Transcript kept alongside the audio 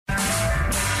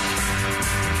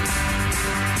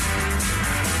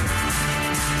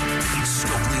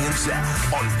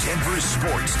Zach on Denver's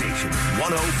sports station,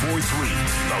 104.3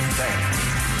 The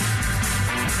Fan.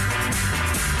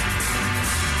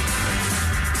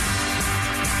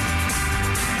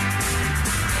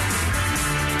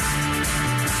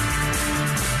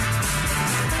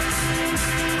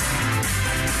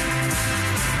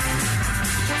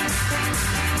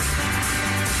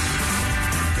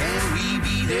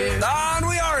 And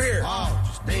we are here. Oh,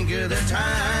 just think of the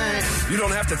time. You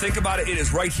don't have to think about it. It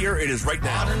is right here. It is right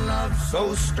now. Modern love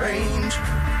so strange.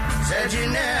 Said you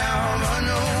never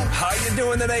know. How you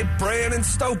doing today, Brandon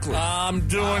Stokely? I'm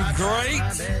doing great.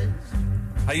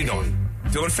 How you doing?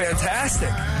 Doing fantastic.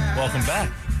 Welcome back.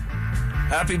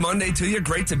 Happy Monday to you.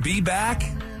 Great to be back.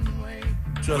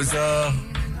 Took a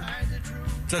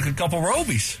couple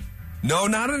Robies. No,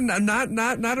 not a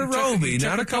Roby.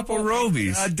 Not a couple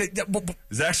Robies.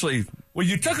 It's actually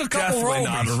you took a couple definitely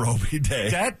Robies. not a Roby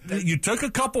day. You took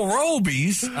a couple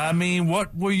Robies. I mean,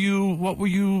 what were you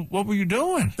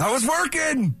doing? I was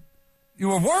working. You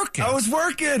were working. I was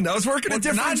working a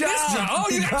different job. Oh,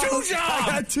 you got two jobs. I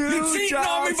got two You cheating jobs.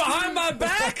 on me behind my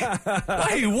back?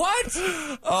 Wait,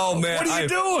 what? Oh, man. What are you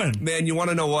doing? Man, you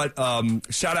want to know what?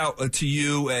 Shout out to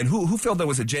you. And who filled in?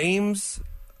 Was it James?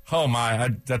 Oh, my.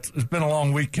 It's been a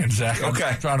long weekend, Zach. Okay.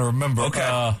 I'm trying to remember.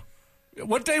 Okay.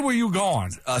 What day were you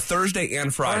gone? Thursday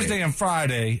and Friday. Thursday and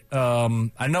Friday.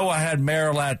 I know I had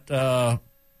Merrill at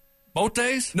both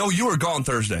days. No, you were gone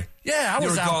Thursday. Yeah, I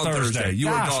was out Thursday. You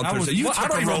were gone Thursday. You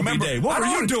took a Roby day. What were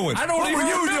you doing? I don't What even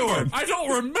were you remember. doing? I don't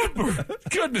remember.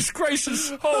 Goodness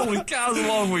gracious. Holy cow, it was a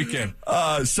long weekend.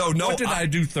 What did I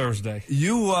do Thursday?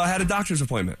 You had a doctor's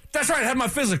appointment. That's right. I had my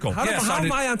physical. How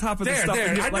am I on top of this stuff?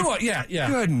 I knew it. Yeah.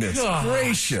 Goodness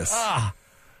gracious.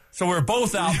 So we're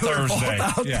both out Thursday.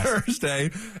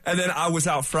 Thursday. And then I was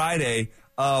out Friday.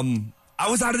 I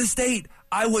was out of the state.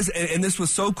 And this was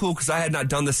so cool because I had not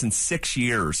done this in 6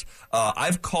 years.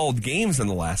 I've called games in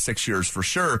the last 6 years for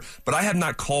sure, but I have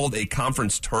not called a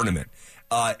conference tournament.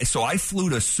 So I flew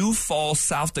to Sioux Falls,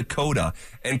 South Dakota,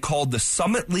 and called the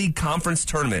Summit League Conference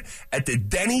Tournament at the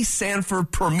Denny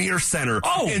Sanford Premier Center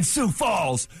in Sioux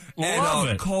Falls. Love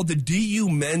it. Called the DU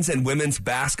men's and women's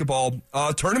basketball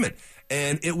tournament.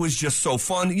 And it was just so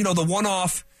fun. You know, the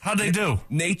one-off... How'd they do?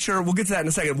 Nature. We'll get to that in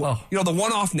a second. Oh. You know, the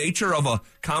one-off nature of a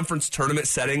conference tournament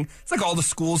setting. It's like all the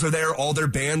schools are there, all their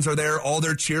bands are there, all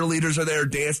their cheerleaders are there,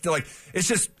 dancing. Like it's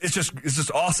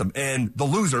just awesome. And the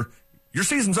loser, your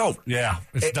season's over. Yeah,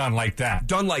 it's done like that.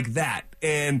 Done like that.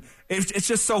 And it's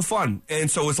just so fun. And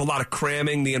so it's a lot of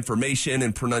cramming the information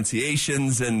and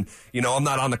pronunciations. And, you know, I'm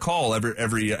not on the call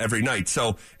every night.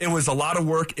 So it was a lot of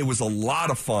work. It was a lot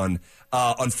of fun.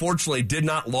 Unfortunately, did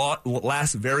not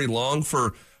last very long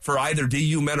for either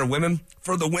DU men or women.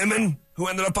 For the women who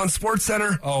ended up on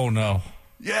SportsCenter. Oh, no.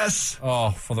 Yes. Oh,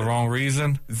 for the wrong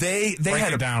reason? They Break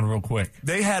had it down real quick.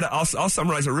 They had, I'll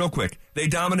summarize it real quick. They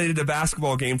dominated a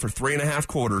basketball game for 3.5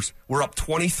 quarters. We're up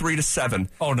 23-7.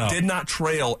 Oh, no. Did not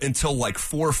trail until like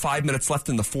 4 or 5 minutes left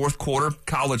in the fourth quarter.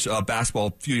 College basketball,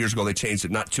 a few years ago, they changed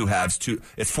it, not two halves.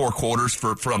 It's 4 quarters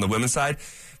for on the women's side.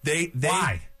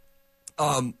 Why?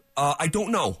 I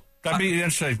don't know. That'd be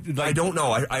interesting. I don't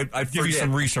know. I give you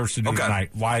some research to do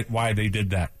tonight. Why they did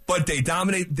that? But they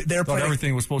dominate. They're playing.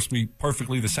 Everything was supposed to be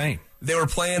perfectly the same. They were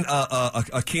playing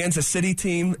a Kansas City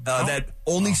team that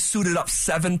only suited up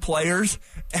 7 players,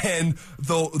 and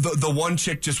the one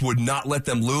chick just would not let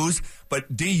them lose.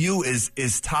 But DU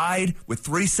is tied with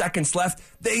 3 seconds left.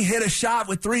 They hit a shot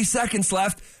with 3 seconds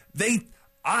left.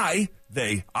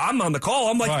 I'm on the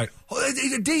call. I'm like, right.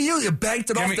 DU, you banked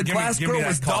it off the glass. Girl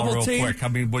was double teamed. Quick. I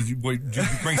mean, did you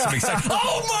bring some excitement?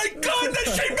 Oh my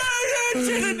goodness, she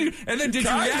made it! And then did you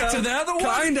react to the other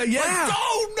one? Kinda, yeah. Like,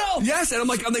 oh no! Yes, and I'm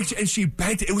like, and she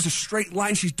banked it. It was a straight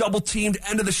line. She's double teamed.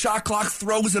 End of the shot clock.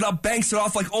 Throws it up, banks it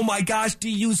off. Like, oh my gosh,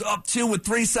 DU's up 2 with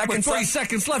 3 seconds. With 3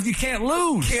 seconds left, you can't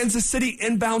lose. Kansas City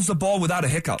inbounds the ball without a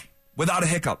hiccup.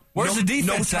 Where's the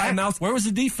defense? No timeouts. Where was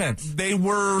the defense? They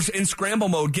were in scramble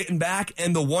mode, getting back,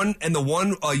 and the one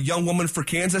young woman for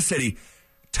Kansas City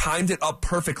timed it up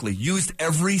perfectly. Used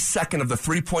every second of the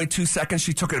 3.2 seconds.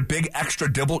 She took a big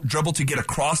extra dribble to get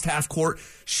across half court.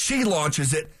 She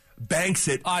launches it, banks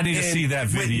it. I need to see that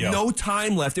video. With no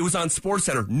time left. It was on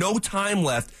SportsCenter. No time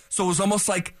left. So it was almost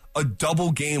like a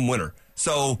double game winner.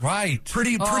 So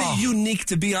pretty unique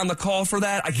to be on the call for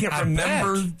that. I can't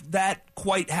remember that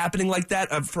quite happening like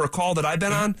that for a call that I've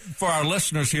been on. For our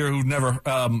listeners here who never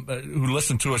who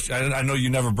listen to us, I know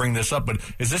you never bring this up, but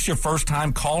is this your first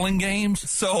time calling games?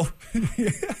 So,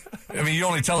 I mean, you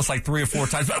only tell us like 3 or 4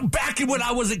 times. But back when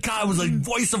I was at college, I was like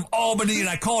voice of Albany, and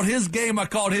I called his game.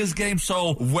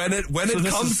 So when it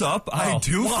comes up, I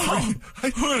do. When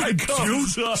it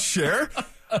comes up. Share.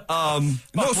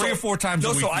 About 3 or 4 times a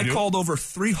week. So you I do. called over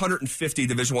 350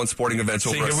 Division I sporting events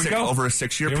over a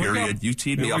 6-year period. You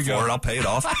teed me up for it. I'll pay it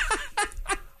off.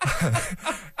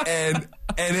 and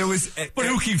it was. But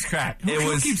who keeps track?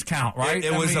 Who keeps count, right?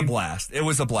 It was a blast. It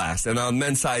was a blast. And on the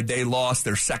men's side, they lost.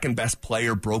 Their second best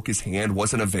player broke his hand,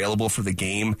 wasn't available for the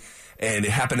game. And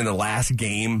it happened in the last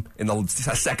game. In the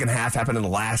second half, happened in the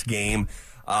last game.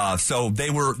 So they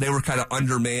were kind of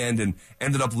undermanned and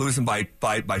ended up losing by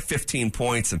 15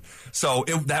 points, and so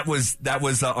that was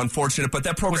unfortunate. But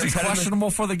that program was he questionable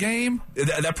for the game.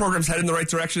 That program's headed in the right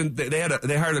direction. They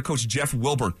hired a coach, Jeff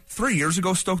Wilburn, 3 years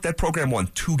ago. Stoke, that program won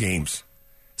 2 games.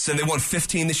 So they won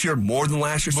 15 this year, more than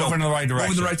last year. Moving in the right direction.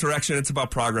 Moving in the right direction. It's about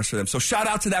progress for them. So shout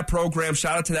out to that program.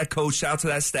 Shout out to that coach. Shout out to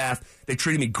that staff. They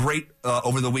treated me great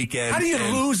over the weekend. How do you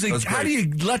lose it? How do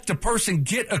you let the person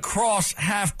get across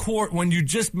half court when you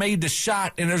just made the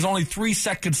shot and there's only 3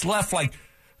 seconds left? Like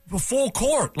full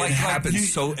court. It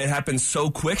happened so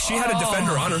quick. She had a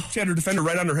defender on her. She had her defender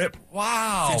right on her hip.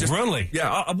 Wow. Really?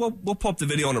 Yeah. We'll pull up the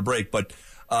video on a break. But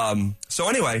so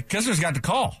anyway, Kessler's got the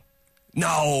call.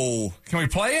 No. Can we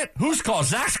play it? Whose call?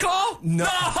 Zach's call? No.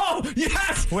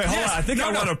 Yes. Wait, hold on. I think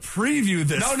I want to preview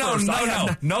this.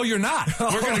 No, you're not.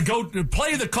 We're going to go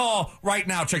play the call right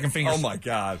now, Chicken Fingers. Oh, my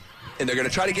God. And they're going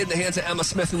to try to get in the hands of Emma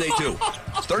Smith, and they do.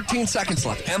 13 seconds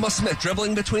left. Emma Smith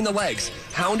dribbling between the legs,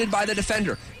 hounded by the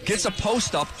defender. Gets a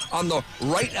post up on the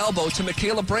right elbow to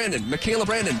Michaela Brandon. Michaela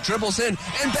Brandon dribbles in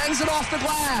and bangs it off the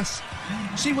glass.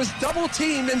 She was double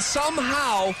teamed and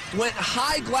somehow went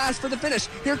high glass for the finish.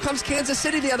 Here comes Kansas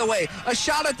City the other way. A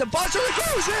shot at the buzzer. It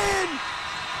goes in.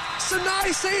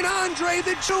 Sinai St. Andre,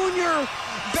 the junior,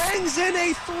 bangs in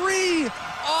a 3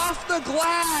 off the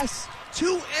glass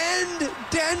to end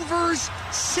Denver's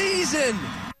season.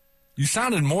 You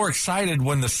sounded more excited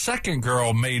when the second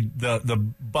girl made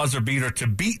the buzzer beater to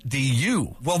beat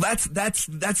DU. Well, that's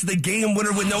the game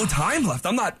winner with no time left.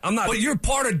 I'm not. But you're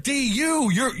part of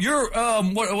DU. You're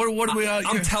what are we?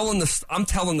 I'm telling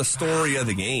the story of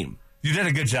the game. You did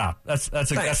a good job. That's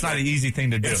not an easy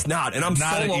thing to do. It's not, and I'm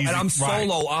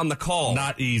solo on the call.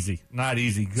 Not easy.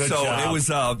 Good so job.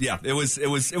 It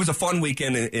was a fun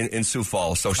weekend in Sioux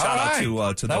Falls. So shout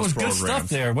out to those programs. That was good stuff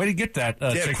there. Way to get that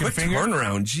chicken quick finger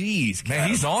turnaround. Jeez, man,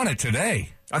 he's on it today.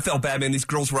 I felt bad, man. These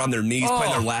girls were on their knees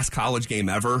playing their last college game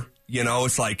ever. You know,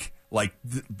 it's like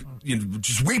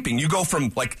just weeping. You go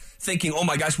from like thinking, oh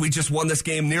my gosh, we just won this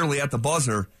game nearly at the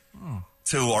buzzer.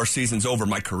 To our season's over,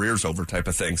 my career's over type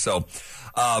of thing. So,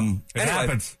 it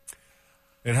happens.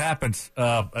 It happens.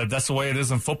 That's the way it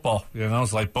is in football. You know,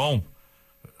 it's like, boom,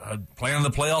 playing in the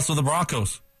playoffs with the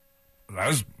Broncos. I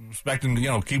was expecting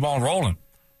to, keep on rolling.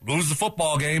 Lose the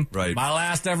football game. Right. My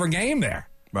last ever game there.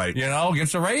 Right.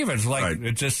 Against the Ravens.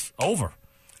 It's just over.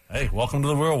 Hey, welcome to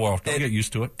the real world. Don't get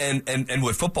used to it. And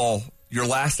with football, your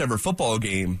last ever football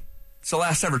game, it's the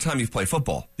last ever time you've played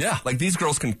football. Yeah. Like these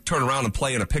girls can turn around and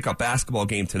play in a pickup basketball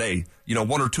game today. 1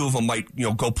 or 2 of them might,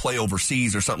 go play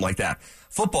overseas or something like that.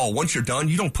 Football, once you're done,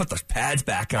 you don't put the pads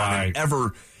back on and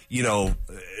ever,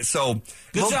 so.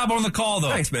 Good job on the call,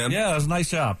 though. Thanks, man. Yeah, it was a nice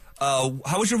job.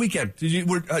 How was your weekend?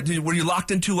 Were you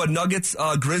locked into a Nuggets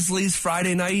Grizzlies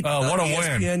Friday night? What a ESPN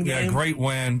win. game? Yeah, great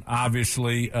win,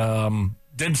 obviously.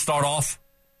 Didn't start off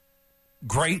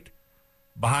great.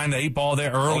 Behind the 8 ball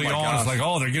there early on. Gosh. It's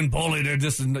like, they're getting bullied. They're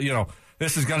just,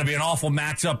 this is going to be an awful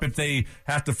matchup if they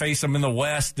have to face them in the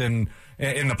West and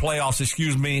in the playoffs,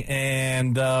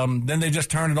 And then they just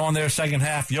turned it on there second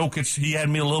half. Jokic, he had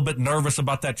me a little bit nervous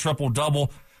about that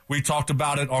triple-double. We talked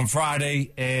about it on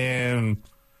Friday, and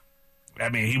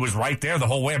he was right there the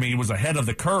whole way. He was ahead of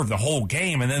the curve the whole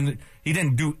game, and then he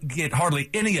didn't get hardly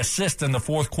any assist in the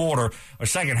fourth quarter or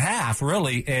second half,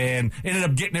 really, and ended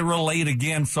up getting it real late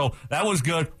again. So that was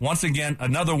good. Once again,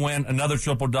 another win, another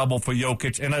triple-double for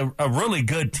Jokic, and a really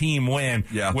good team win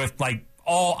with,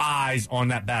 all eyes on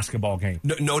that basketball game.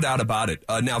 No doubt about it.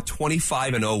 Now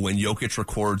 25-0 when Jokic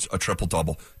records a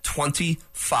triple-double.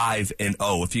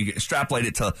 25-0. If you extrapolate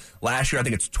it to last year, I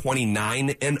think it's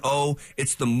 29-0.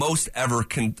 It's the most ever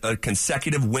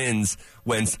consecutive wins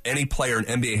when any player in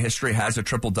NBA history has a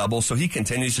triple-double. So he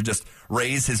continues to just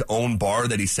raise his own bar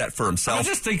that he set for himself.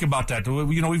 Just think about that.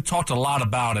 We've talked a lot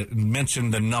about it and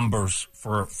mentioned the numbers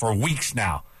for weeks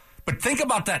now. But think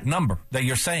about that number that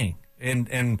you're saying.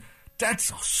 And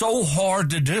that's so hard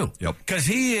to do. Yep. Because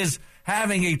he is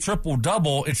having a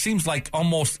triple-double, it seems like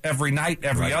almost every night,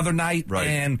 every other night. Right.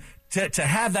 And to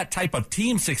have that type of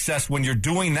team success when you're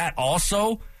doing that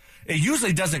also, it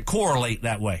usually doesn't correlate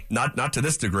that way. Not to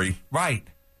this degree. Right.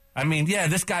 I mean, yeah,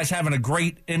 this guy's having a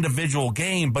great individual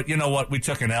game, but you know what? We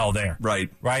took an L there. Right.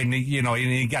 And he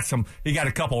got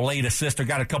a couple late assists or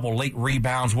got a couple late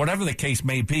rebounds, whatever the case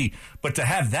may be. But to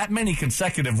have that many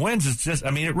consecutive wins is just,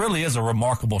 I mean, it really is a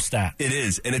remarkable stat. It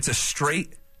is, and it's a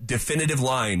straight, definitive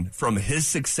line from his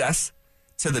success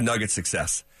to the Nuggets'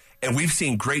 success. And we've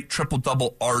seen great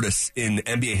triple-double artists in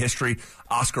NBA history,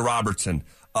 Oscar Robertson,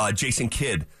 Jason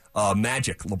Kidd,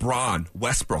 Magic, LeBron,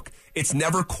 Westbrook. It's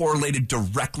never correlated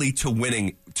directly to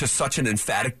winning to such an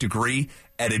emphatic degree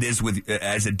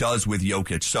as it does with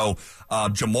Jokic. So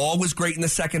Jamal was great in the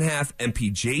second half.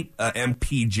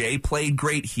 MPJ played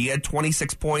great. He had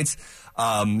 26 points.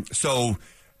 So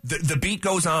the beat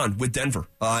goes on with Denver.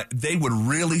 They would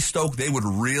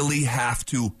really have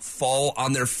to fall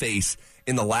on their face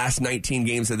in the last 19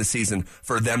 games of the season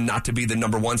for them not to be the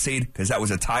number 1 seed, because that was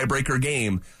a tiebreaker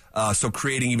game. So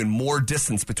creating even more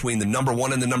distance between the number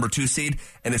 1 and the number 2 seed,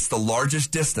 and it's the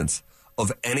largest distance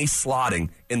of any slotting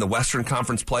in the Western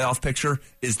Conference playoff picture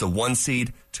is the 1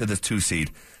 seed to the 2 seed.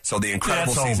 So the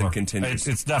incredible season continues.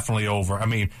 It's definitely over. I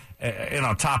mean, and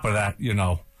on top of that,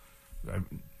 Ja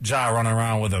running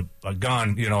around with a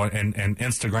gun, and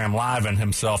Instagram living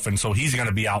himself, and so he's going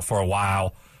to be out for a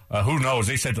while. Who knows?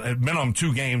 They said minimum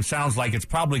 2 games. Sounds like it's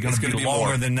probably going to be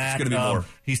longer than that. It's going to be more.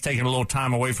 He's taking a little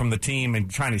time away from the team and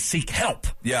trying to seek help.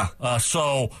 Yeah.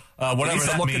 Whatever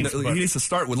that means. He needs to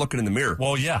start with looking in the mirror.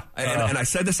 Well, yeah. And I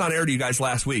said this on air to you guys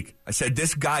last week. I said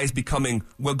this guy is going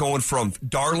from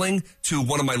darling to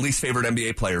one of my least favorite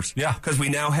NBA players. Yeah. Because we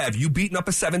now have you beating up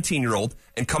a 17-year-old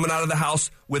and coming out of the house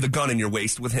with a gun in your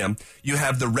waist with him. You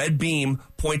have the red beam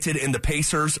pointed in the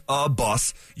Pacers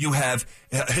bus. You have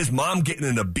his mom getting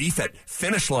in a beef at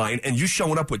Finish Line, and you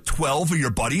showing up with 12 of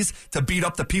your buddies to beat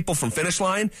up the people from Finish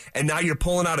Line, and now you're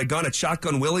pulling out a gun at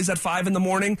Shotgun Willie's at 5 in the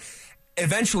morning.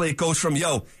 Eventually it goes from,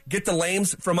 get the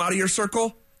lames from out of your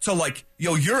circle to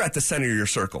you're at the center of your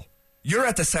circle. You're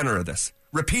at the center of this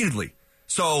repeatedly.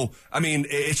 So, I mean,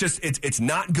 it's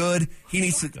not good. He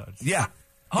needs to, yeah.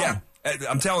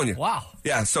 I'm telling you. Wow.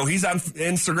 Yeah. So he's on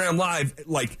Instagram Live,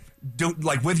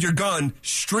 with your gun,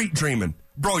 street dreaming.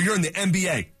 Bro, you're in the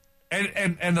NBA.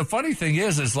 And the funny thing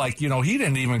is he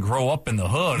didn't even grow up in the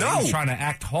hood. No. He was trying to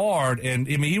act hard, and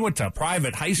I mean, he went to a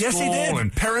private high school. Yes, he did.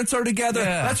 And parents are together.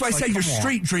 Yeah, that's why I say you're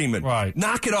street dreaming. Right.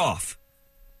 Knock it off.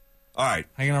 All right.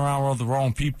 Hanging around with the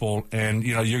wrong people, and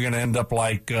you're going to end up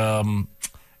like Aaron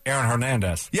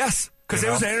Hernandez. Yes. Because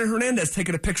there was Aaron Hernandez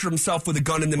taking a picture of himself with a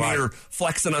gun in the mirror,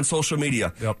 flexing on social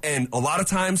media. Yep. And a lot of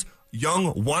times,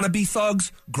 young wannabe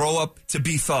thugs grow up to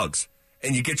be thugs.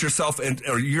 And you get yourself,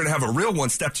 or you're going to have a real one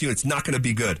step to you. It's not going to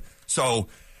be good. So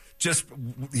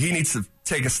he needs to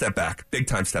take a step back, big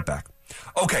time step back.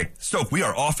 Okay, Stoke, we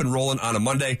are off and rolling on a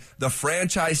Monday. The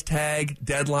franchise tag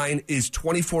deadline is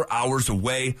 24 hours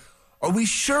away. Are we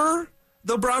sure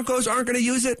the Broncos aren't going to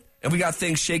use it? And we got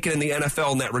things shaking in the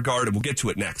NFL in that regard, and we'll get to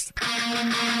it next.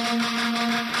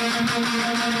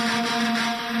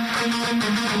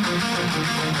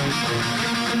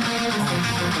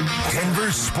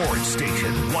 Denver Sports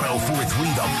Station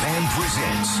 104.3 The Fan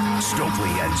presents Stokely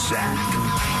and Zach.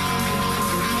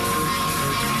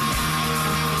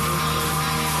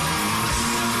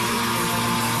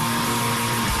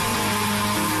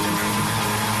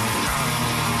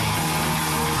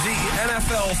 The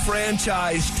NFL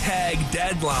franchise tag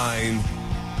deadline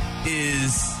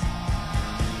is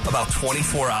about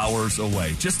 24 hours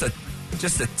away. Just a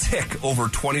tick over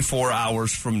 24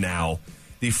 hours from now.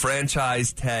 The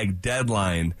franchise tag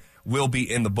deadline will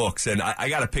be in the books. And I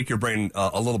got to pick your brain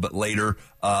a little bit later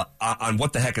on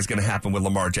what the heck is going to happen with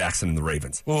Lamar Jackson and the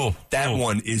Ravens. That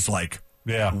one is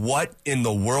what in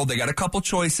the world? They got a couple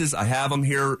choices. I have them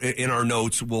here in our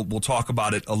notes. We'll talk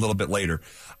about it a little bit later.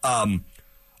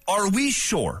 Are we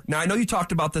sure? Now, I know you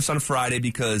talked about this on Friday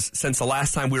because since the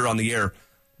last time we were on the air,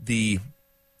 the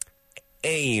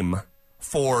aim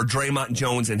for Draymond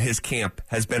Jones and his camp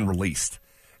has been released.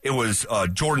 It was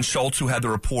Jordan Schultz who had the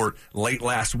report late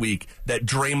last week that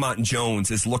Draymond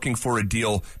Jones is looking for a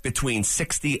deal between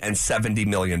 $60 and $70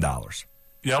 million.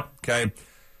 Yep. Okay.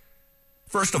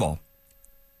 First of all,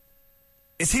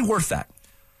 is he worth that?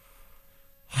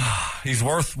 He's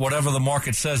worth whatever the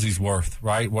market says he's worth,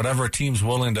 right? Whatever a team's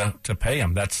willing to pay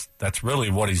him. That's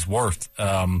really what he's worth.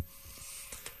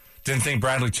 Didn't think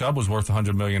Bradley Chubb was worth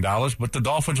 $100 million, but the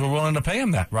Dolphins were willing to pay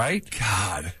him that, right?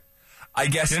 God. I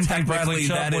guess technically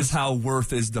that is how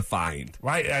worth is defined.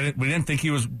 Right. We didn't think he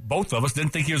was, both of us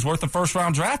didn't think he was worth a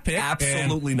first-round draft pick.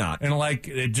 Absolutely not. And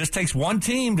it just takes one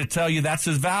team to tell you that's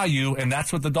his value, and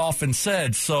that's what the Dolphins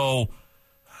said. So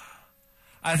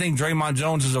I think Draymond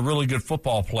Jones is a really good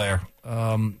football player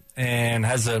and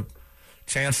has a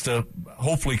chance to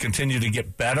hopefully continue to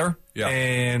get better. Yeah.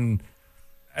 And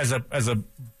as a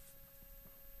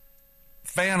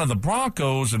fan of the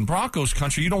Broncos and Broncos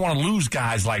country, you don't want to lose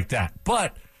guys like that.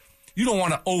 But you don't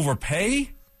want to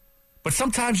overpay, but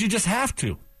sometimes you just have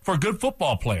to for good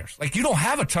football players. Like, you don't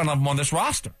have a ton of them on this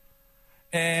roster.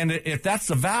 And if that's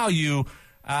the value,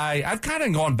 I've kind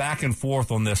of gone back and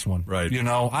forth on this one. Right. You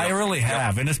know, I really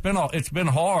have. And it's been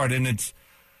hard, and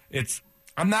it's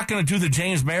I'm not going to do the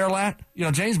James Merilatt. You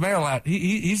know, James Merilatt,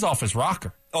 he's off his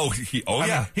rocker. I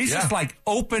mean, he's just like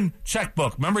open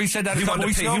checkbook. Remember he said that a couple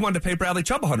weeks ago? He wanted to pay Bradley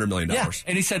Chubb $100 million. Yeah,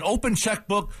 and he said open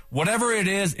checkbook, whatever it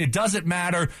is, it doesn't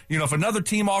matter. You know, if another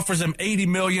team offers him $80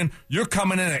 million, you're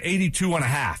coming in at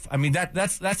 $82.5. I mean,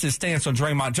 that's his stance on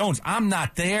Draymond Jones. I'm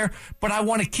not there, but I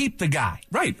want to keep the guy.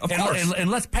 Right, of course.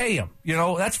 And let's pay him. You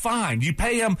know, that's fine. You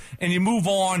pay him and you move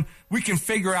on. We can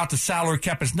figure out the salary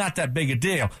cap. It's not that big a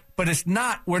deal. But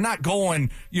we're not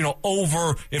going, you know,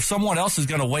 over. If someone else is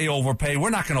going to way overpay, we're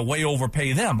not going to way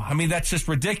overpay them. I mean, that's just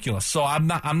ridiculous. So I'm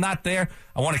not there.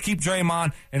 I want to keep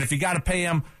Draymond, and if you got to pay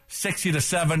him 60 to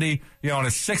 70, you know, and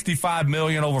it's $65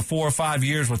 million over 4 or 5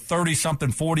 years with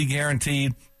 30-something, 40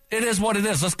 guaranteed, it is what it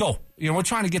is. Let's go. You know, we're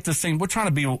trying to get this thing. We're trying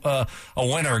to be a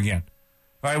winner again.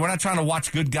 All right, we're not trying to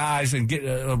watch good guys and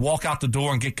get walk out the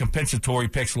door and get compensatory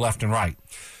picks left and right.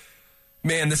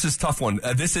 Man, this is a tough one.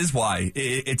 This is why.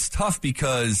 It's tough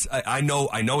because I know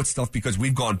it's tough because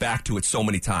we've gone back to it so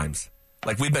many times.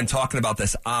 Like, we've been talking about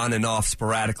this on and off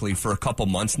sporadically for a couple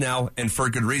months now, and for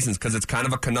good reasons, because it's kind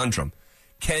of a conundrum.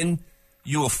 Can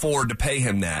you afford to pay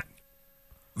him that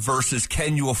versus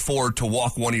can you afford to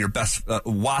watch one of your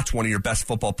best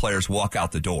football players walk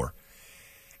out the door?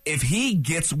 If he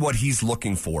gets what he's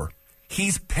looking for,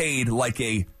 he's paid like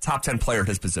a top 10 player at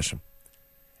his position.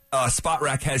 Spot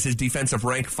Rack has his defensive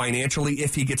rank financially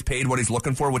if he gets paid what he's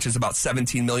looking for, which is about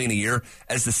 $17 million a year,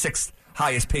 as the 6th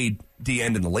highest paid D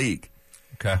end in the league.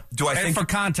 Okay. And for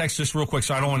context, just real quick,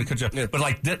 so I don't want to cut you off, but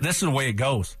like this is the way it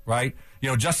goes, right? You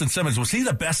know, Justin Simmons, was he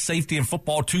the best safety in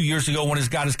football 2 years ago when he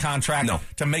got his contract? No.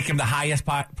 To make him the highest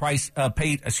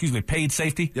paid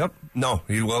safety? Yep. No,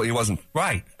 he wasn't.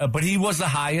 Right. But he was the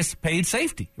highest paid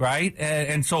safety, right?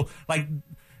 And so, like,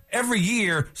 every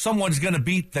year, someone's going to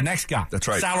beat the next guy. That's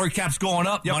right. Salary cap's going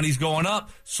up, money's going up.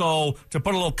 So to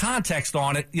put a little context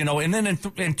on it, you know, and then in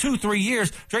 2-3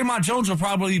 years, Draymond Jones will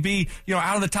probably be, you know,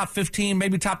 out of the top 15,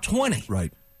 maybe top 20.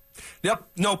 Right. Yep.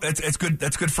 No, it's good.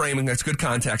 That's good framing. That's good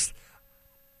context.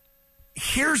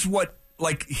 Here's what,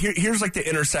 like, here's like the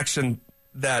intersection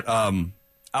that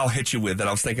I'll hit you with that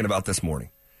I was thinking about this morning.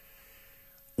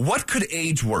 What could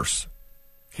age worse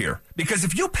here? Because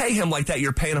if you pay him like that,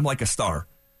 you're paying him like a star.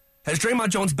 Has Draymond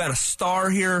Jones been a star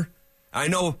here? I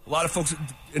know a lot of folks'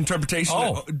 interpretation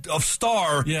of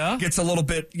star gets a little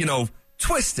bit, you know,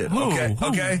 twisted.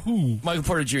 Who? Michael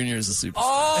Porter Jr. is a superstar.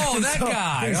 Oh, that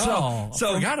guy.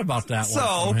 I forgot about that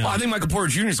one. I think Michael Porter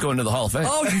Jr. is going to the Hall of Fame.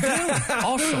 Oh, you do?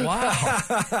 Also, wow.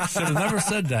 Should have never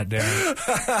said that, Darren.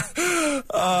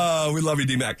 We love you,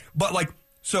 D-Mac. But, like,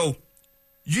 so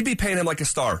you'd be paying him like a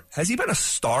star. Has he been a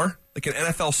star? Like an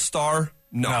NFL star?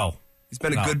 No. He's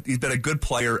been a good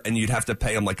player, and you'd have to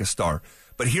pay him like a star.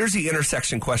 But here's the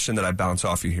intersection question that I bounce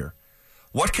off you here.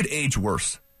 What could age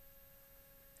worse?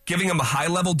 Giving him a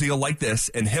high-level deal like this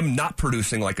and him not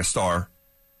producing like a star,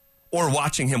 or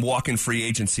watching him walk in free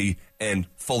agency and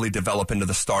fully develop into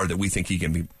the star that we think he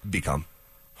can become?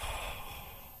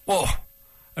 Well,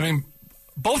 I mean,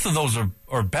 both of those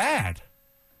are bad.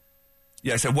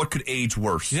 Yeah, I said, what could age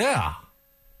worse? Yeah.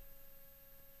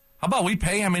 How about we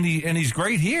pay him and he's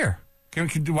great here?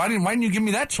 Why didn't you give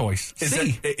me that choice?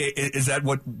 Is that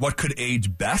what could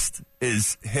age best?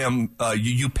 Is him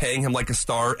you paying him like a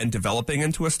star and developing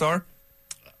into a star?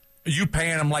 You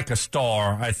paying him like a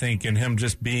star, I think, and him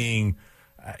just being,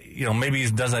 you know, maybe he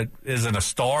isn't a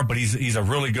star, but he's a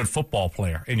really good football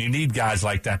player, and you need guys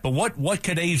like that. But what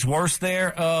could age worse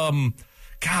there?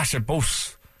 Gosh, they're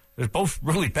both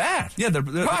really bad. Yeah,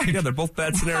 they're both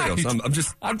bad scenarios. Right.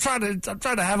 I'm trying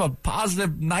to have a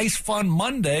positive, nice, fun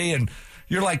Monday, and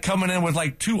you're like coming in with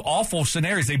like two awful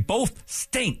scenarios. They both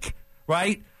stink,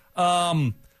 right?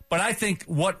 But I think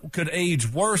what could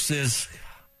age worse is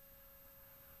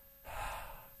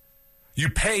you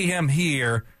pay him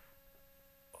here.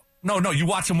 No, you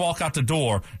watch him walk out the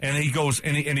door, and he goes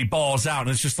and he balls out, and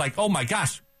it's just like, oh my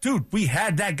gosh. Dude, we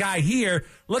had that guy here.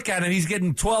 Look at him. He's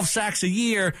getting 12 sacks a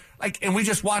year. And we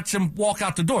just watch him walk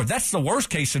out the door. That's the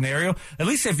worst case scenario. At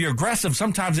least if you're aggressive,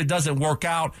 sometimes it doesn't work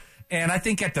out. And I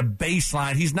think at the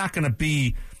baseline, he's not going to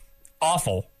be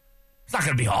awful. It's not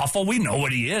going to be awful. We know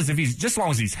what he is. If he's just as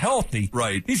long as he's healthy,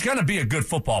 right, he's going to be a good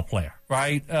football player,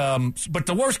 right? But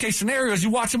the worst case scenario is you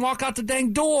watch him walk out the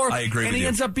dang door. I agree and with he you.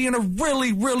 ends up being a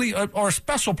really, really or a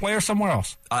special player somewhere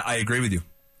else. I agree with you.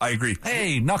 I agree.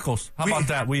 Hey, Knuckles, how about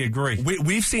that? We agree.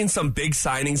 We've seen some big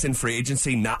signings in free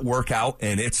agency not work out,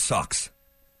 and it sucks.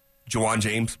 Juwan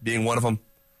James being one of them.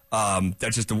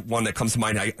 That's just the one that comes to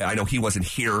mind. I know he wasn't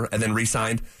here and then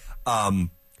re-signed.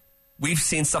 We've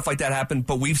seen stuff like that happen,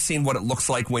 but we've seen what it looks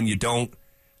like when you don't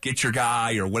get your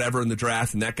guy or whatever in the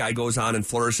draft, and that guy goes on and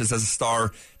flourishes as a star.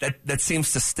 That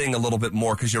seems to sting a little bit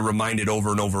more because you're reminded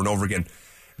over and over and over again.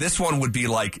 This one would be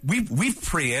like, we've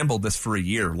preambled this for a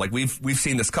year. Like, we've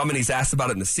seen this coming. He's asked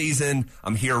about it in the season.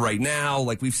 I'm here right now.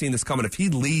 Like, we've seen this coming. If he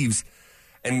leaves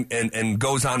and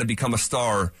goes on to become a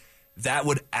star, that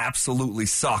would absolutely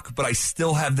suck. But I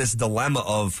still have this dilemma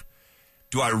of,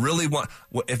 do I really want...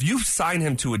 If you sign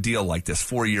him to a deal like this,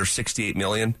 4 years, $68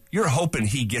 million, you're hoping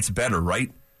he gets better,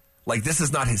 right? Like, this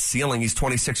is not his ceiling. He's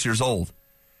 26 years old.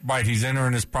 Right, he's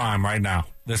entering his prime right now.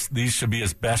 These should be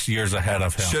his best years ahead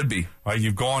of him. Should be. Right,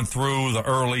 you've gone through the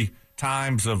early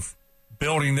times of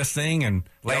building this thing and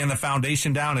laying the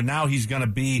foundation down, and now he's going to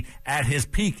be at his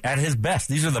peak, at his best.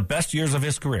 These are the best years of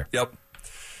his career. Yep.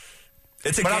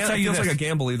 It feels like a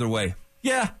gamble either way.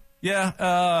 Yeah.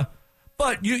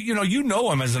 But you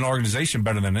know him as an organization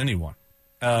better than anyone.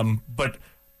 But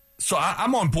so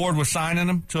I'm on board with signing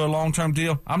him to a long-term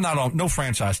deal. I'm not on no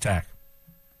franchise tag.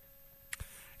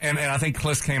 And I think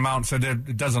Kliss came out and said that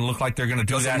it doesn't look like they're going to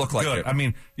do that. Doesn't look like Good. it. I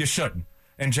mean, you shouldn't.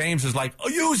 And James is like,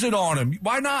 use it on him.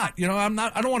 Why not?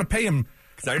 I don't want to pay him.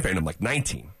 Because now you're paying him like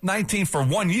 19 for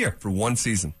 1 year. for one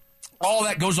season. All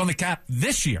that goes on the cap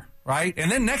this year, right?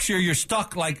 And then next year you're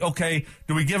stuck like, okay,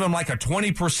 do we give him like a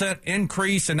 20%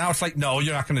 increase? And now it's like, no,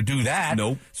 you're not going to do that.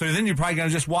 Nope. So then you're probably going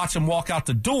to just watch him walk out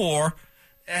the door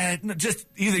and just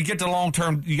either get the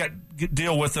long-term,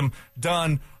 deal with him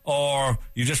done, or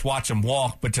you just watch him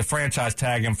walk. But to franchise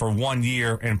tag him for 1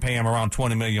 year and pay him around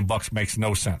 $20 million makes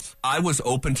no sense. I was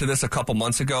open to this a couple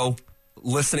months ago.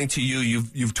 Listening to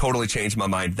you've totally changed my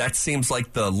mind. That seems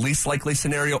like the least likely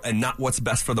scenario and not what's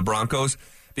best for the Broncos,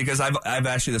 because I've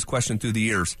asked you this question through the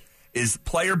years. Is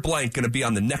player blank going to be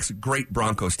on the next great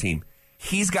Broncos team?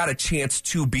 He's got a chance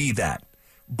to be that,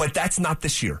 but that's not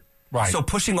this year. Right. So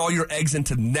pushing all your eggs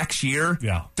into next year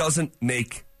doesn't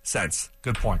make sense.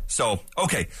 Good point. So,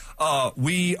 okay,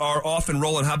 we are off and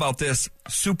rolling. How about this?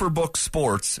 Superbook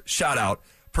Sports, shout out,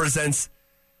 presents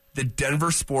the Denver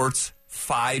Sports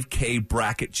 5K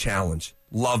Bracket Challenge.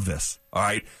 Love this, all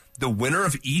right? The winner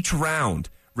of each round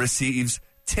receives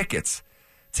tickets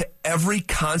to every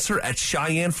concert at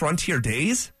Cheyenne Frontier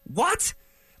Days. What?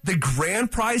 The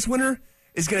grand prize winner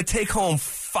is going to take home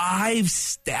 5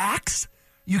 stacks?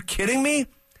 You kidding me?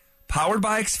 Powered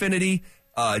by Xfinity,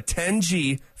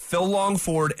 10G, Phil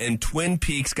Longford, and Twin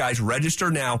Peaks. Guys, register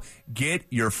now. Get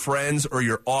your friends or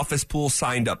your office pool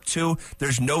signed up too.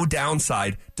 There's no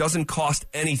downside. Doesn't cost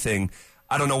anything.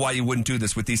 I don't know why you wouldn't do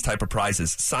this with these type of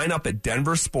prizes. Sign up at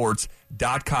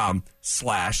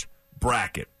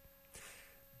denversports.com/bracket.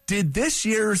 Did this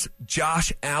year's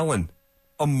Josh Allen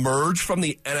emerge from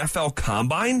the NFL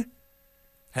Combine?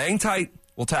 Hang tight.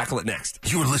 We'll tackle it next.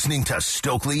 You're listening to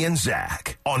Stokely and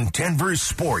Zach on Denver's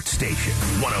Sports Station,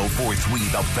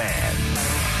 104.3 The Fan.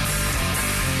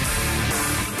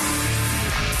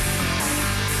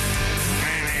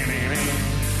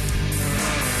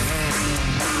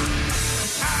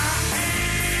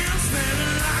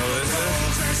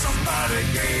 Somebody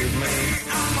gave me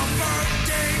on my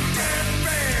birthday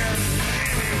deathbed.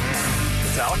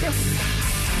 Metallica?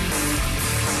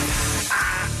 I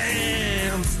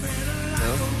am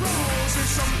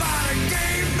somebody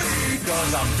gave me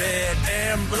because I'm dead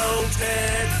and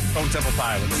bloated. From Temple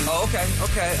Pilots. Oh, okay.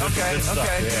 Good stuff,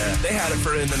 yeah. They had it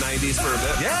in the 90s for a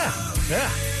bit. Yeah.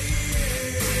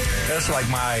 That's like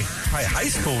my high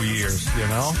school years,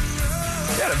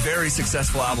 They had a very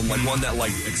successful album, like one that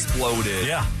like exploded.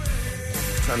 Yeah.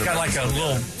 Got like a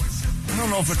little, I don't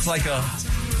know if it's like a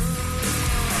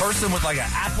person with like an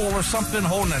apple or something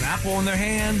holding an apple in their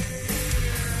hand.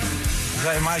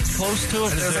 Am I close to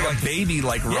it? There's like a baby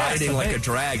like riding like a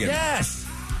dragon. Yes.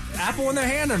 Apple in their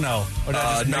hand or no? Or did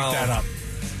I just make that up?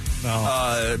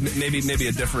 No. Maybe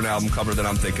a different album cover that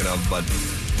I'm thinking of, but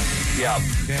yeah.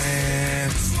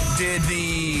 Did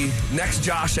the next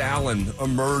Josh Allen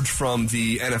emerge from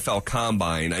the NFL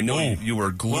Combine? I know you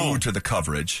were glued to the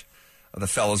coverage of the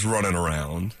fellas running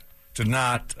around. To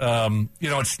not,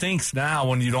 it stinks now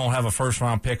when you don't have a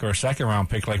first-round pick or a second-round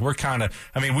pick. Like, we're kind of,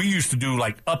 we used to do,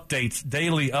 like,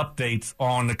 daily updates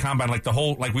on the Combine, like the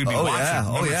whole, like, we'd be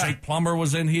watching. Remember Jake Plummer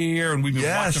was in here, and we'd be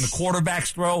watching the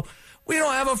quarterbacks throw. we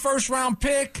don't have a first-round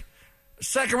pick.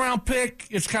 Second-round pick,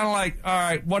 it's kind of like, all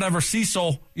right, whatever,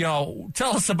 Cecil,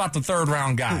 tell us about the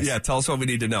third-round guys. Yeah, tell us what we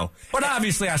need to know. But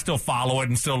obviously, I still follow it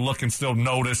and still look and still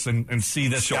notice and see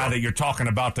this guy that you're talking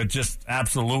about that just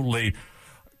absolutely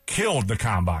killed the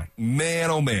combine.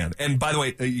 Man, oh, man. And by the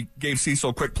way, you gave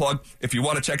Cecil a quick plug. If you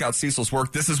want to check out Cecil's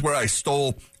work, this is where I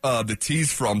stole the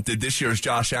tease from. Did this year's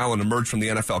Josh Allen emerge from the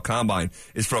NFL Combine?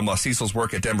 Is from Cecil's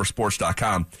work at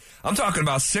denversports.com. I'm talking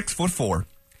about 6'4",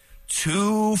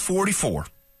 244.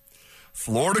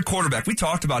 Florida quarterback. We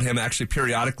talked about him actually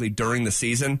periodically during the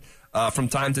season. From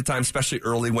time to time, especially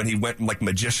early when he went like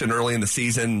magician early in the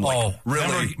season.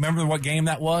 Really? Remember what game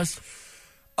that was?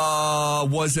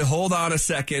 Was it, hold on a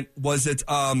second, was it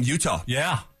Utah?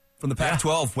 Yeah. From the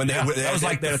Pac-12. When that was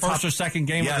like the first or second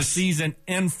game of the season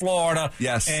in Florida.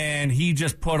 Yes. And he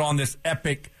just put on this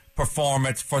epic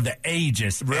performance for the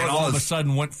ages. Really and all of a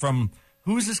sudden went from,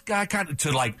 who's this guy,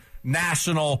 to like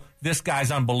national, this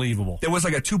guy's unbelievable. There was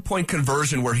like a 2-point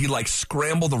conversion where he like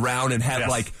scrambled around and had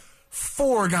like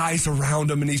 4 guys around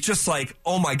him, and he's just like,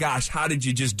 oh my gosh, how did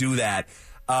you just do that?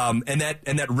 And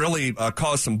that really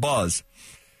caused some buzz.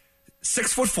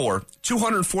 6'4",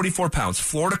 244 pounds,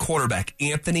 Florida quarterback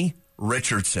Anthony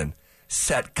Richardson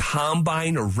set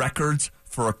combine records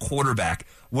for a quarterback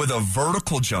with a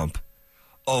vertical jump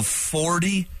of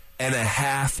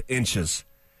 40.5 inches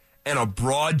and a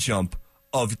broad jump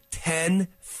of 10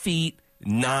 feet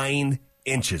 9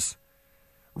 inches.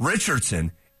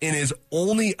 Richardson, in his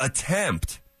only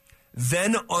attempt,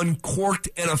 then uncorked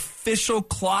an official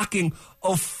clocking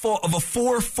of a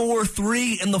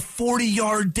 4.43 in the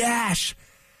 40-yard dash.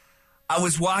 I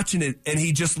was watching it, and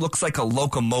he just looks like a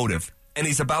locomotive, and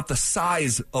he's about the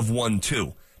size of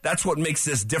 1-2. That's what makes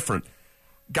this different.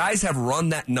 Guys have run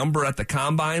that number at the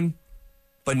combine,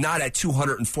 but not at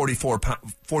 244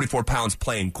 pounds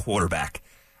playing quarterback.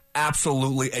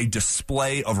 Absolutely a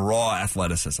display of raw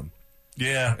athleticism.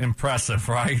 Yeah, impressive,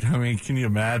 right? I mean, can you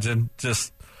imagine?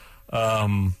 Just, you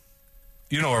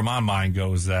know where my mind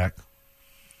goes, Zach.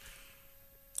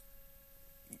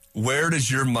 Where does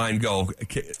your mind go?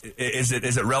 Is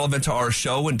it relevant to our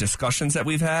show and discussions that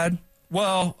we've had?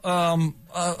 Well,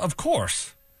 of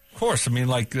course. Of course. I mean,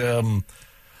 like, it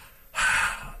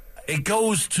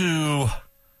goes to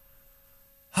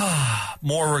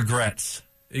more regrets.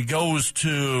 It goes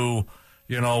to,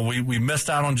 we missed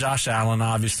out on Josh Allen,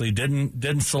 obviously.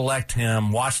 Didn't select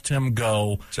him, watched him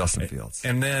go. Justin Fields.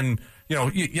 And then, you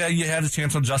had a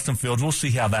chance on Justin Fields. We'll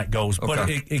see how that goes.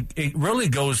 Okay. But it really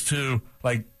goes to,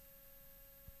 like,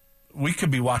 we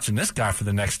could be watching this guy for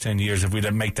the next 10 years if we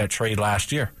didn't make that trade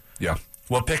last year. Yeah.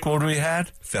 What pick would we had?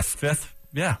 Fifth.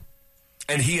 Yeah.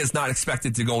 And he is not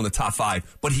expected to go in the top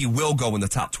 5, but he will go in the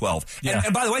top 12. Yeah.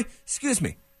 And by the way, excuse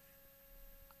me,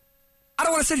 I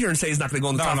don't want to sit here and say he's not going to go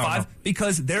in the top 5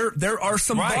 because there are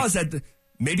some buzz that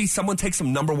maybe someone takes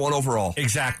him number 1 overall.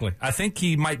 Exactly. I think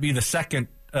he might be the second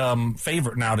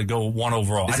favorite now to go 1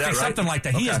 overall. Is that right? Something like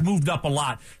that. Okay. He has moved up a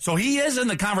lot. So he is in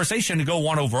the conversation to go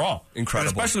 1 overall.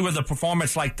 Incredible. But especially with a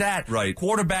performance like that. Right.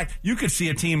 Quarterback, you could see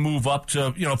a team move up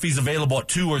to, if he's available at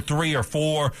 2 or 3 or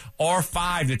 4 or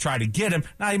 5 to try to get him.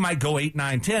 Now he might go 8,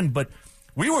 9, 10, but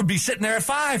we would be sitting there at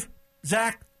 5,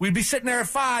 Zach. We'd be sitting there at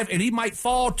 5, and he might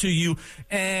fall to you.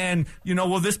 And,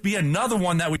 will this be another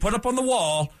one that we put up on the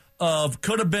wall of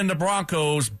could have been the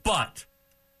Broncos, but...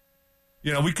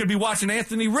 we could be watching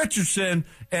Anthony Richardson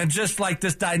and just like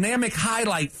this dynamic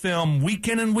highlight film week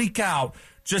in and week out,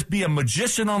 just be a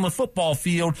magician on the football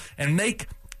field and make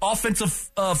offensive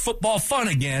football fun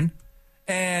again.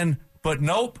 But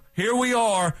nope, here we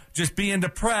are just being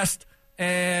depressed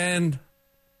and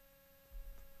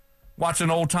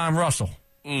watching old-time Russell.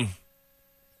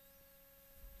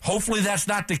 Hopefully that's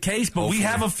not the case, but we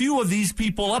have a few of these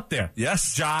people up there.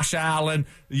 Yes. Josh Allen.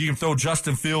 You can throw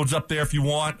Justin Fields up there if you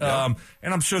want. Yep.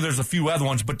 And I'm sure there's a few other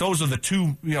ones, but those are the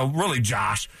two, really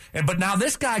Josh. But now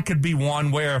this guy could be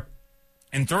one where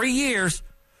in 3 years,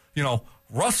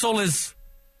 Russell is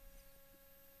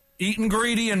eating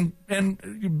greedy and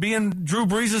being Drew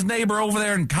Brees' neighbor over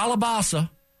there in Calabasas.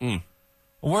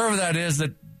 Wherever that is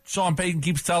that Sean Payton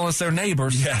keeps telling us they're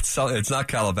neighbors. Yeah, it's not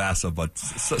Calabasas, but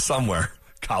somewhere.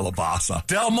 Calabasas.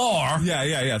 Del Mar.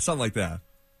 Yeah, something like that.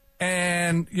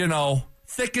 And,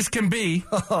 thick as can be.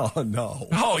 Oh, no.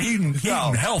 Oh, eating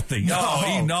healthy.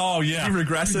 No. Yeah. He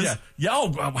regresses? Yeah.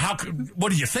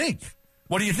 What do you think?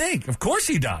 What do you think? Of course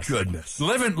he does. Goodness.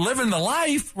 Living the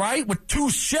life, right, with 2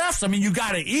 chefs. I mean, you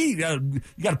got to eat. You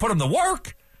got to put them to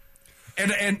work.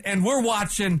 And we're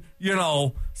watching,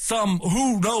 some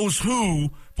who knows who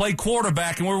play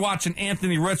quarterback, and we're watching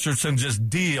Anthony Richardson just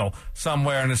deal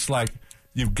somewhere, and it's like,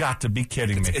 you've got to be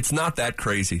kidding me. It's not that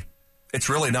crazy. It's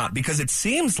really not, because it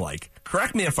seems like,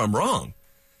 correct me if I'm wrong,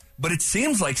 but it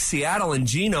seems like Seattle and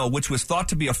Geno, which was thought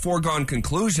to be a foregone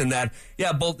conclusion that,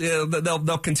 both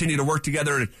they'll continue to work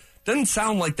together. It doesn't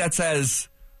sound like that's as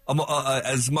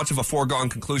much of a foregone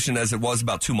conclusion as it was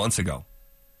about 2 months ago.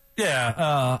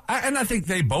 Yeah, and I think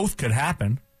they both could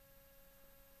happen.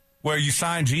 Where you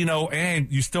sign Geno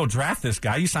and you still draft this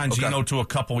guy. You sign Geno to a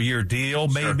couple-year deal,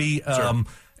 maybe, Sure.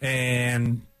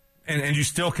 And you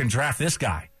still can draft this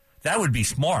guy. That would be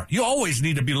smart. You always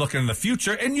need to be looking in the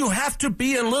future, and you have to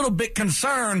be a little bit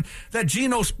concerned that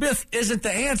Geno Smith isn't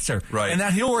the answer, right? And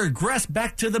that he'll regress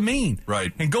back to the mean,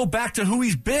 right? And go back to who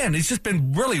he's been. It's just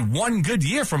been really one good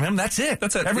year from him. That's it.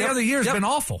 Every other year has been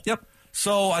awful. Yep.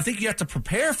 So I think you have to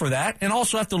prepare for that, and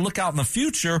also have to look out in the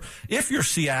future. If you're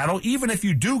Seattle, even if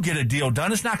you do get a deal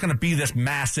done, it's not going to be this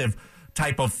massive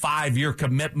type of 5-year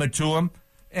commitment to him.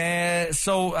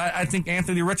 So I think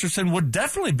Anthony Richardson would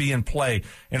definitely be in play.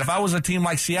 And if I was a team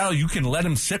like Seattle, you can let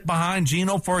him sit behind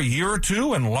Geno for a year or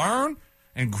two and learn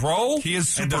and grow. He is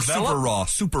super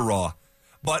raw.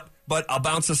 But I'll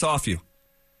bounce this off you.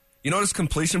 You know what his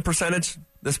completion percentage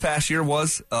this past year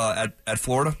was at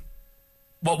Florida?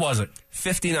 What was it?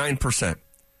 59%.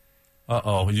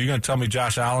 Uh-oh. You're going to tell me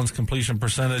Josh Allen's completion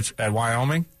percentage at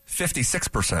Wyoming?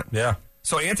 56%. Yeah.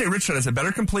 So Anthony Richardson has a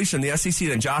better completion in the SEC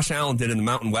than Josh Allen did in the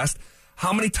Mountain West.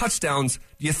 How many touchdowns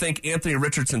do you think Anthony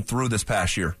Richardson threw this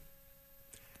past year?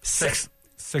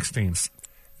 16.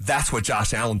 That's what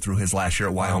Josh Allen threw his last year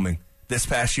at Wyoming. This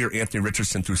past year, Anthony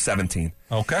Richardson threw 17.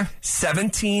 Okay.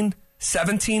 17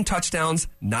 touchdowns,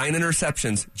 9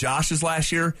 interceptions. Josh's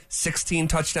last year, 16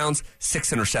 touchdowns,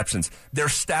 6 interceptions. Their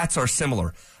stats are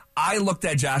similar. I looked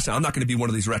at Josh. I'm not going to be one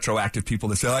of these retroactive people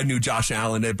that say, I knew Josh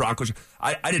Allen at Broncos.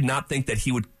 I did not think that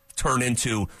he would turn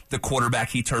into the quarterback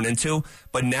he turned into.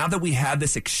 But now that we have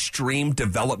this extreme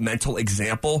developmental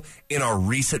example in our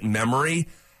recent memory,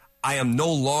 I am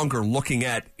no longer looking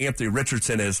at Anthony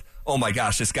Richardson as, oh my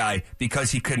gosh, this guy, because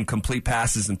he couldn't complete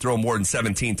passes and throw more than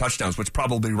 17 touchdowns, which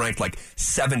probably ranked like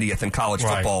 70th in college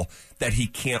football, that he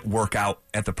can't work out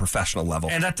at the professional level.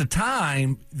 And at the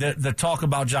time, the talk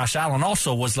about Josh Allen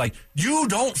also was like, you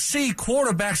don't see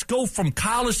quarterbacks go from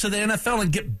college to the NFL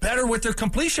and get better with their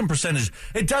completion percentage.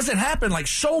 It doesn't happen. Like,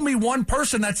 show me one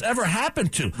person that's ever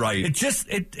happened to. Right. It just,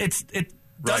 it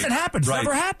doesn't happen. It's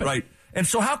never happened. Right. And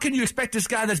so how can you expect this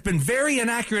guy that's been very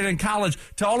inaccurate in college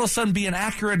to all of a sudden be an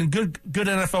accurate and good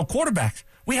NFL quarterback?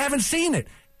 We haven't seen it,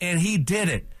 and he did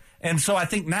it. And so I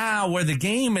think now where the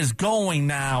game is going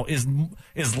now is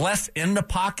less in the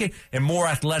pocket and more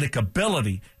athletic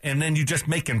ability. And then you just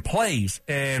making plays.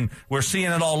 And we're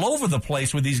seeing it all over the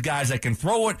place with these guys that can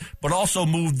throw it, but also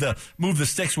move the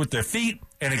sticks with their feet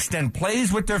and extend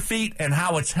plays with their feet, and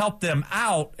how it's helped them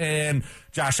out. And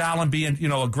Josh Allen being,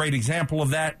 a great example of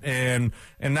that. And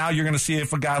now you're going to see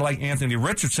if a guy like Anthony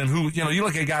Richardson, who, you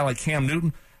look at a guy like Cam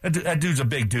Newton. That dude's a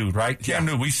big dude, right? Cam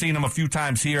Newton, we've seen him a few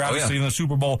times here, obviously in the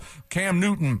Super Bowl. Cam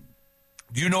Newton,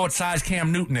 do you know what size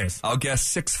Cam Newton is? I'll guess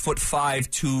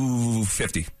 6'5",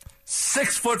 250.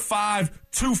 6'5",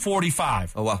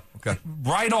 245. Oh, wow. Okay.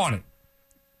 Right on it.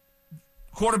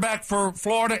 Quarterback for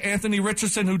Florida, Anthony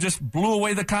Richardson, who just blew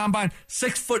away the combine,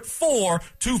 6'4",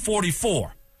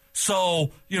 244.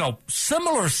 So,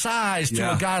 similar size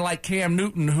to a guy like Cam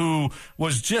Newton, who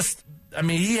was just,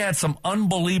 he had some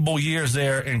unbelievable years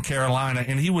there in Carolina,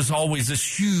 and he was always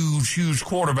this huge, huge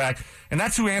quarterback. And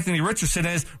that's who Anthony Richardson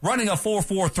is, running a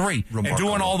 4.43 and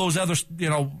doing all those other,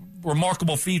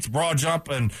 remarkable feats, broad jump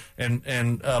and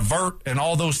vert and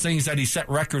all those things that he set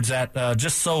records at.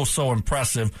 Just so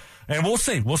impressive. And we'll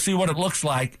see. We'll see what it looks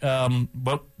like.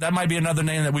 But that might be another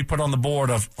name that we put on the board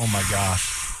of, oh, my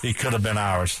gosh, he could have been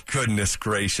ours. Goodness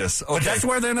gracious. Okay. But that's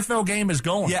where the NFL game is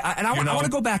going. Yeah, and I want to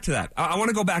go back to that. I want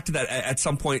to go back to that at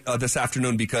some point this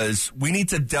afternoon, because we need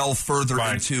to delve further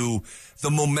into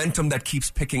the momentum that keeps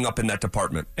picking up in that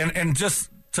department. And just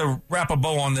to wrap a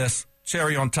bow on this,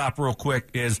 cherry on top real quick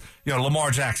is,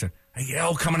 Lamar Jackson.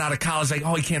 Coming out of college, like,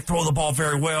 he can't throw the ball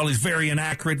very well. He's very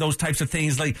inaccurate, those types of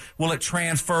things. Like, will it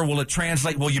transfer? Will it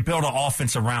translate? Well, you build an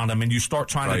offense around him, and you start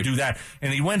trying to do that.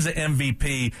 And he wins the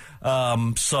MVP.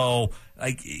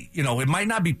 It might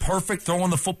not be perfect throwing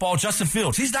the football. Justin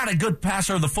Fields, he's not a good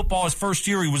passer of the football. His first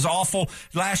year, he was awful.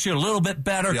 Last year, a little bit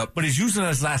better. But he's using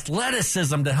his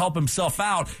athleticism to help himself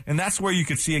out. And that's where you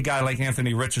could see a guy like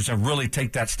Anthony Richardson really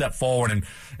take that step forward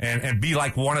and be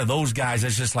like one of those guys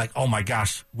that's just like, oh, my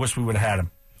gosh, wish we would have had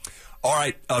him. All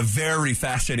right, a very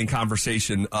fascinating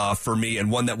conversation for me,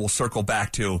 and one that we'll circle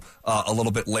back to a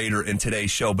little bit later in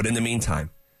today's show. But in the meantime,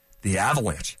 the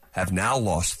Avalanche have now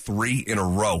lost 3 in a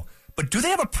row. But do they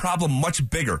have a problem much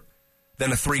bigger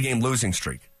than a 3-game losing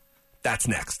streak? That's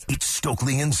next. It's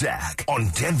Stokely and Zach on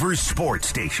Denver's Sports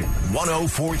Station,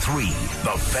 104.3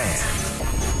 The Fan.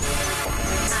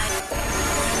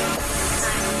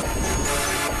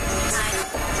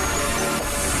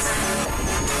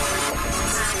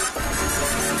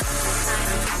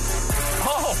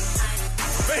 Oh,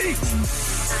 wait.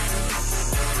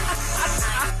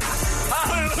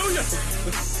 Hallelujah.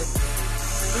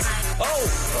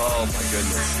 Oh my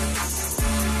goodness.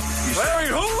 Larry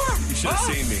Hoover. You should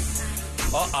have seen me.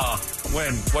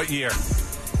 When? What year?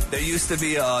 There used to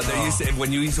be,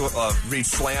 when you used to read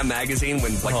Slam magazine,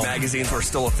 when magazines were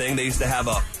still a thing, they used to have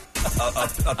a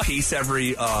piece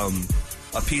every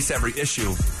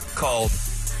issue called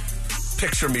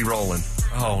 "Picture Me Rolling."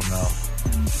 Oh no.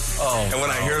 Oh. And when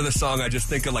I hear the song, I just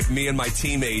think of like me and my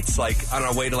teammates, like on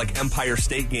our way to like Empire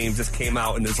State games. Just came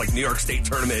out, and there's like New York State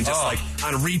tournament, and just like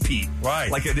on repeat. Right.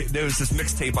 Like there was this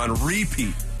mixtape on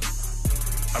repeat.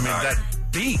 I mean that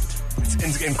beat.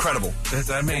 It's incredible.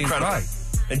 I mean, incredible. Right.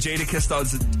 And Jadakiss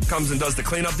comes and does the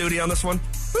cleanup duty on this one.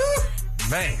 Woo!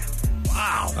 Man.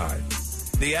 Wow. All right.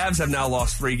 The Avs have now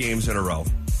lost 3 games in a row.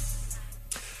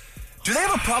 Do they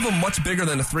have a problem much bigger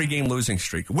than a 3-game losing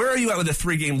streak? Where are you at with a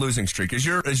 3-game losing streak? Are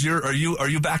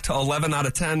you back to 11 out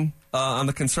of 10 on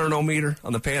the concern-o-meter,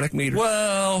 on the panic meter?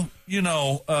 Well,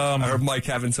 I heard Mike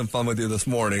having some fun with you this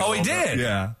morning. Oh, he did?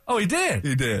 Yeah. Oh, he did?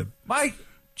 He did. Mike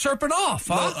chirping off,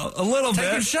 huh? A little bit.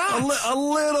 Taking shots. A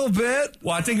little bit.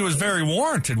 Well, I think it was very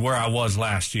warranted where I was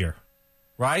last year,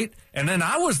 right? And then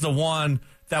I was the one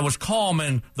that was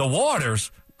calming the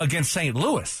waters against St.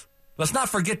 Louis. Let's not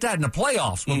forget that in the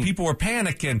playoffs when people were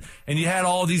panicking and you had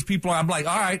all these people. I'm like,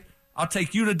 all right, I'll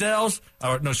take you to Dell's.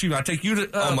 Or no, excuse me, I'll take you to.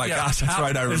 Oh my gosh, that's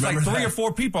right. I remember. There's like 3 that. or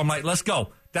 4 people. I'm like, let's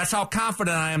go. That's how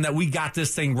confident I am that we got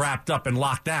this thing wrapped up and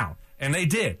locked down. And they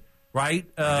did, right?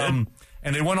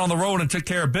 And they went on the road and took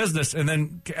care of business. And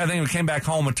then I think we came back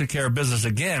home and took care of business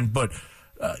again. But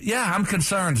yeah, I'm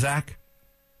concerned, Zach.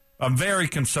 I'm very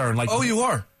concerned. Like, oh, you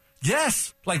are.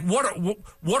 Yes. Like, what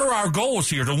are our goals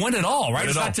here? To win it all, right?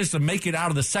 It's not just to make it out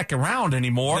of the second round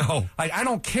anymore. No. Like, I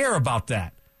don't care about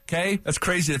that, okay? That's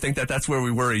crazy to think that that's where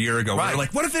we were a year ago. Right. We were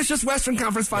like, what if it's just Western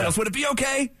Conference Finals? Would it be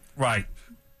okay? Right.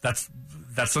 That's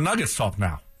the Nuggets talk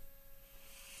now.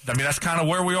 I mean, that's kind of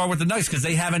where we are with the Nuggets because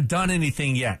they haven't done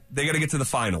anything yet. They got to get to the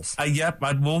finals.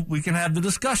 We can have the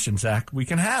discussion, Zach. We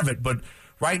can have it. But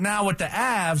right now with the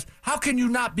Avs, how can you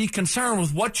not be concerned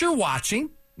with what you're watching,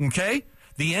 okay?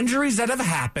 The injuries that have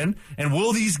happened, and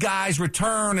will these guys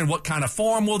return, and what kind of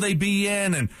form will they be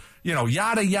in, and,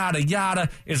 yada, yada, yada.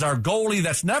 Is our goalie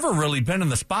that's never really been in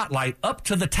the spotlight up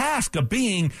to the task of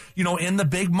being, in the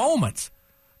big moments?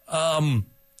 Gorgiev.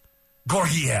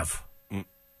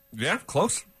 Yeah,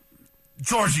 close.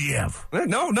 Georgiev.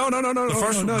 No. The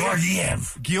first one,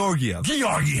 Gorgiev.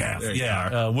 Georgiev.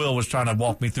 Yeah. Will was trying to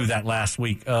walk me through that last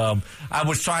week. I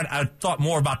thought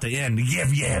more about the end.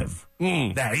 Yev.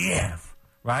 That Yev.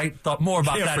 Right? Thought more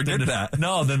about Can't forget that.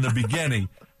 than the beginning.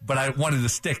 But I wanted to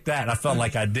stick that. I felt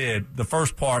like I did. The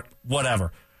first part,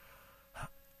 whatever.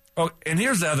 Oh, and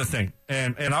here's the other thing,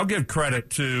 and I'll give credit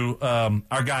to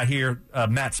our guy here,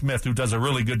 Matt Smith, who does a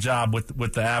really good job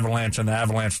with the Avalanche and the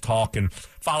Avalanche talk and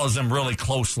follows them really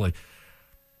closely.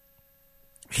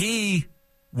 He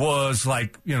was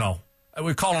like,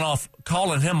 we're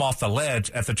calling him off the ledge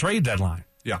at the trade deadline.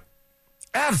 Yeah.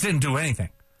 Avs didn't do anything.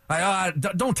 Like,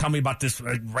 don't tell me about this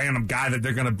random guy that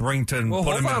they're going to bring to. Well,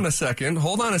 hold on a second.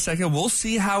 We'll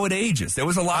see how it ages. There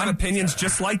was a lot of opinions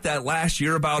just like that last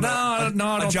year about I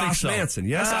don't Josh think so. Manson.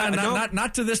 Yes,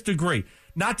 not to this degree.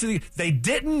 They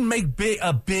didn't make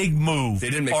a big move. They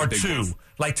didn't make or a big two, move.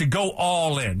 like to go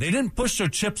all in. They didn't push their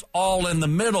chips all in the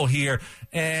middle here.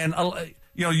 And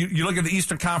you look at the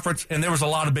Eastern Conference, and there was a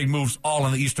lot of big moves all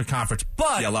in the Eastern Conference.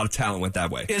 But yeah, a lot of talent went that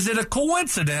way. Is it a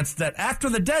coincidence that after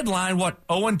the deadline,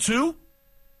 0-2?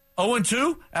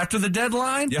 0-2 after the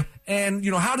deadline? Yeah. And,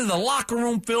 how did the locker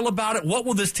room feel about it? What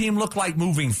will this team look like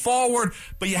moving forward?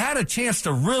 But you had a chance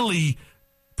to really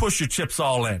push your chips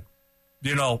all in,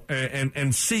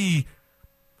 and see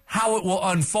how it will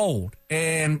unfold.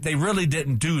 And they really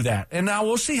didn't do that. And now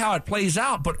we'll see how it plays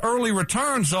out. But early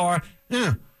returns are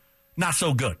not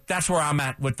so good. That's where I'm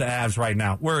at with the Avs right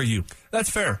now. Where are you? That's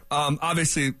fair.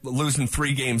 Obviously, losing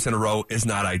 3 games in a row is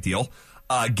not ideal.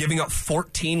 Giving up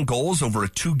 14 goals over a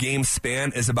 2-game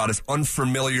span is about as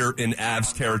unfamiliar in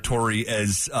Avs territory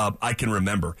as I can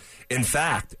remember. In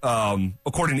fact,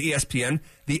 according to ESPN,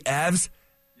 the Avs,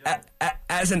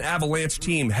 as an Avalanche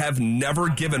team, have never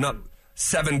given up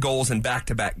 7 goals in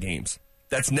back-to-back games.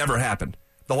 That's never happened.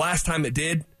 The last time it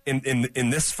did in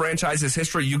this franchise's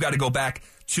history, you got to go back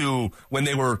to when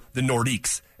they were the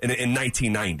Nordiques in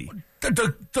 1990.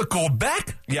 The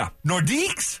Quebec? Yeah.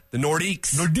 Nordiques? The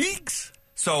Nordiques. Nordiques?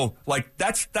 So, like,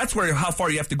 that's where how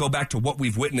far you have to go back to what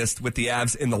we've witnessed with the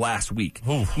Avs in the last week.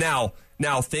 Ooh.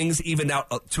 Now things evened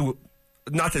out to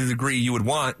not to the degree you would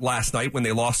want last night when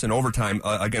they lost in overtime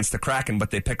against the Kraken,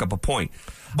 but they pick up a point.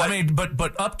 But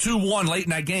up 2-1 late in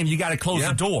that game, you got to close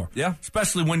the door. Yeah.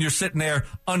 Especially when you're sitting there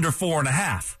under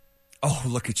 4.5. Oh,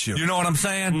 look at you. You know what I'm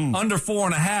saying? Under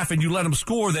 4.5, and you let them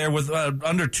score there with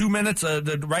under 2 minutes,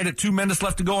 right at 2 minutes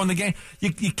left to go in the game.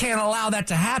 You can't allow that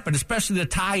to happen, especially to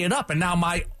tie it up. And now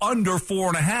my under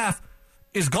 4.5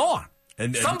 is gone.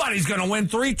 And somebody's going to win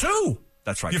 3-2.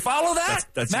 That's right. You follow that?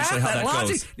 That's usually how that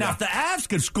goes. Now, Yeah. if the Avs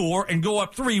could score and go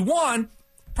up 3-1,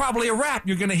 probably a wrap.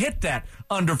 You're going to hit that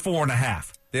under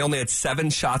 4.5. They only had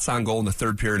 7 shots on goal in the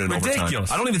third period in overtime.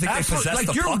 Ridiculous. I don't even think they possessed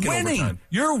the puck in overtime.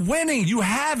 You're winning. You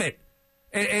have it.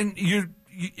 And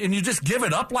you just give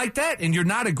it up like that, and you're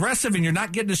not aggressive, and you're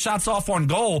not getting the shots off on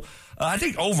goal. I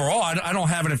think overall, I don't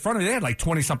have it in front of me. They had like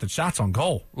 20-something shots on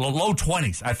goal. Low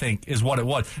 20s, I think, is what it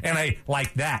was. And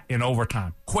like that in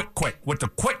overtime. Quick, with the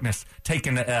quickness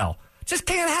taking the L. Just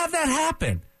can't have that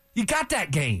happen. You got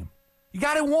that game. You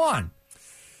got it won.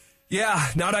 Yeah,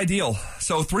 not ideal.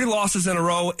 So 3 losses in a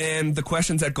row, and the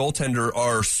questions at goaltender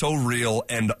are so real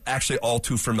and actually all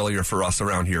too familiar for us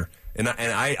around here. And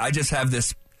I just have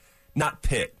this, not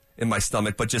pit in my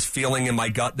stomach, but just feeling in my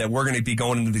gut that we're going to be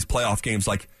going into these playoff games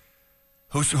like,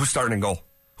 who's starting in goal?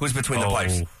 Who's between the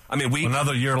pipes? I mean,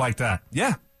 another year like that.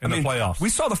 Yeah. In the playoffs. We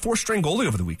saw the 4th-string goalie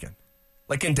over the weekend.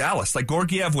 Like in Dallas. Like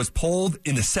Georgiev was pulled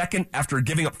in the second after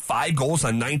giving up 5 goals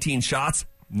on 19 shots.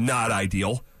 Not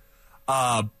ideal.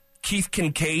 Keith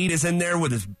Kincaid is in there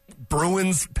with his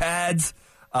Bruins pads.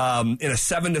 In a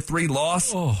 7-3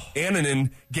 loss.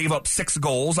 Annunen gave up 6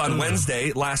 goals on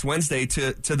last Wednesday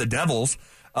to the Devils.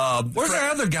 Where's our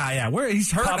other guy at? Where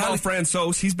he's hurt? Pavel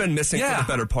Francouz, he's been missing for the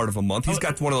better part of a month. He's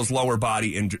got one of those lower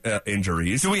body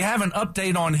injuries. Do we have an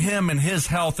update on him and his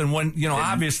health? And when,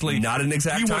 obviously not an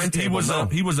exact timetable.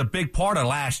 He was a big part of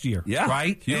last year. Yeah,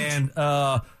 right. Huge. And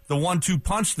the 1-2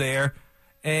 punch there,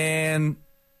 and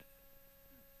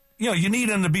you need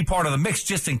him to be part of the mix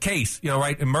just in case,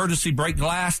 right? Emergency break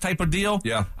glass type of deal.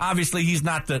 Yeah. Obviously, he's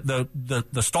not the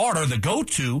starter, the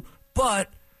go-to, but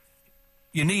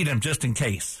you need him just in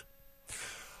case.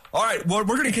 All right, well,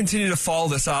 we're going to continue to follow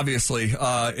this, obviously.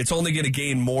 It's only going to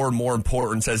gain more and more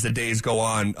importance as the days go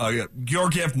on.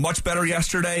 Georgiev, much better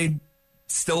yesterday.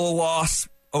 Still a loss.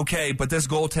 Okay, but this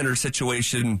goaltender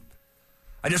situation,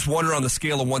 I just wonder on the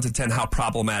scale of 1 to 10 how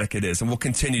problematic it is, and we'll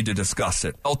continue to discuss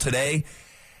it. Today,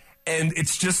 and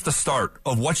it's just the start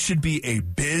of what should be a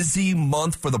busy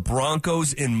month for the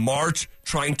Broncos in March,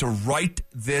 trying to right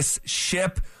this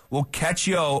ship. We'll catch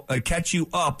you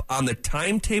up on the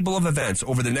timetable of events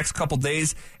over the next couple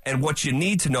days and what you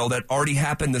need to know that already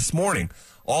happened this morning.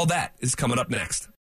 All that is coming up next.